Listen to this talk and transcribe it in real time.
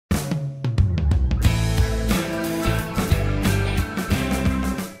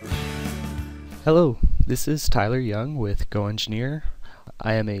Hello, this is Tyler Young with GoEngineer.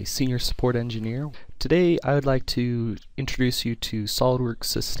 I am a senior support engineer. Today I would like to introduce you to SolidWorks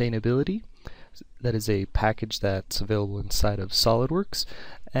Sustainability. That is a package that's available inside of SolidWorks.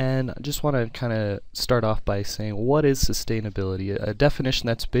 And I just want to kind of start off by saying, what is sustainability? A definition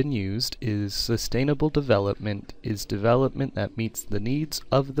that's been used is sustainable development is development that meets the needs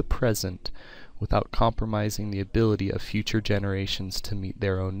of the present without compromising the ability of future generations to meet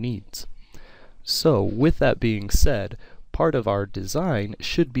their own needs. So with that being said, part of our design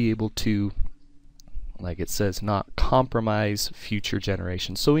should be able to, like it says, not compromise future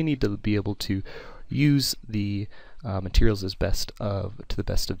generations. So we need to be able to use the materials to the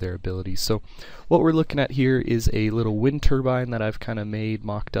best of their abilities. So what we're looking at here is a little wind turbine that I've kind of made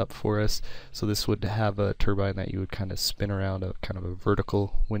mocked up for us. So this would have a turbine that you would kind of spin around, a kind of a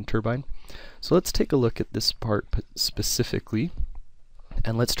vertical wind turbine. So let's take a look at this part specifically.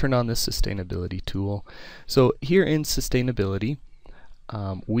 And let's turn on this sustainability tool. So here in sustainability,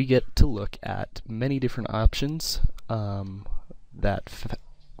 we get to look at many different options that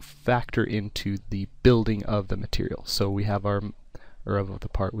factor into the building of the material. So we have our,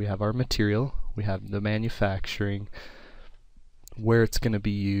 we have our material, we have the manufacturing, where it's going to be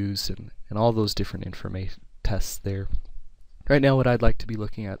used, and all those different information tests there. Right now what I'd like to be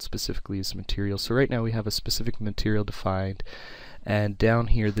looking at specifically is material. So right now we have a specific material defined, and down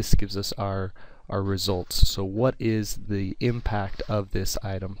here this gives us our results. So what is the impact of this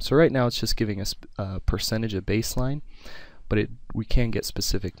item? So right now it's just giving us a percentage of baseline, but we can get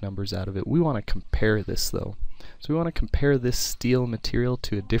specific numbers out of it. We want to compare this though. So we want to compare this steel material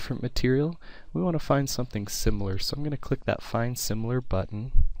to a different material. We want to find something similar. So I'm going to click that Find Similar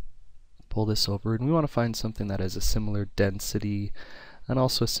button, pull this over, and we want to find something that has a similar density and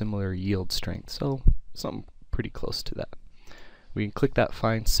also a similar yield strength. So something pretty close to that. We can click that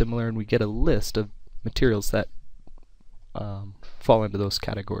Find Similar and we get a list of materials that fall into those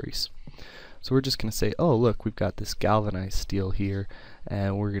categories. So we're just going to say, oh look, we've got this galvanized steel here,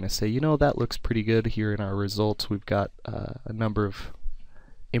 and we're going to say, you know, that looks pretty good. Here in our results we've got a number of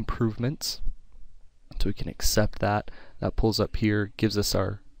improvements, so we can accept that. That pulls up here, gives us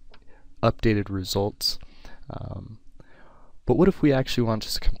our updated results. But what if we actually want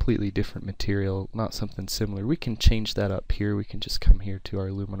just a completely different material, not something similar? We can change that up here. We can just come here to our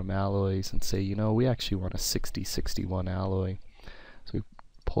aluminum alloys and say, you know, we actually want a 6061 alloy. So we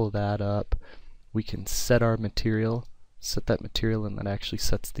pull that up. We can set our material, set that material, and that actually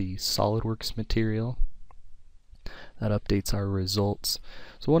sets the SolidWorks material. That updates our results.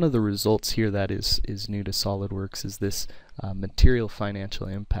 So one of the results here that is new to SolidWorks is this material financial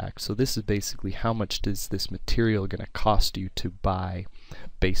impact. So this is basically how much is this material going to cost you to buy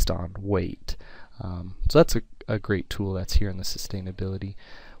based on weight. So that's a great tool that's here in the sustainability.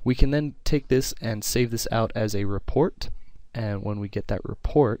 We can then take this and save this out as a report, and when we get that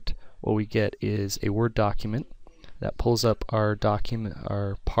report, what we get is a Word document that pulls up our document,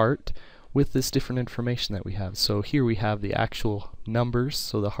 our part, with this different information that we have. So here we have the actual numbers,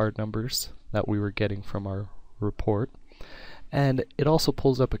 so the hard numbers that we were getting from our report, and it also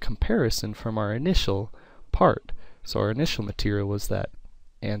pulls up a comparison from our initial part. So our initial material was that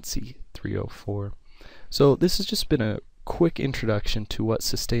ANSI 304. So this has just been a quick introduction to what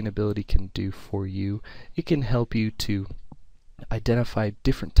sustainability can do for you. It can help you to identify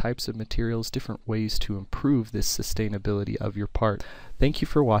different types of materials, different ways to improve this sustainability of your part. Thank you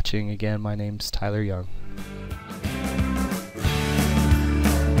for watching. Again, my name's Tyler Young.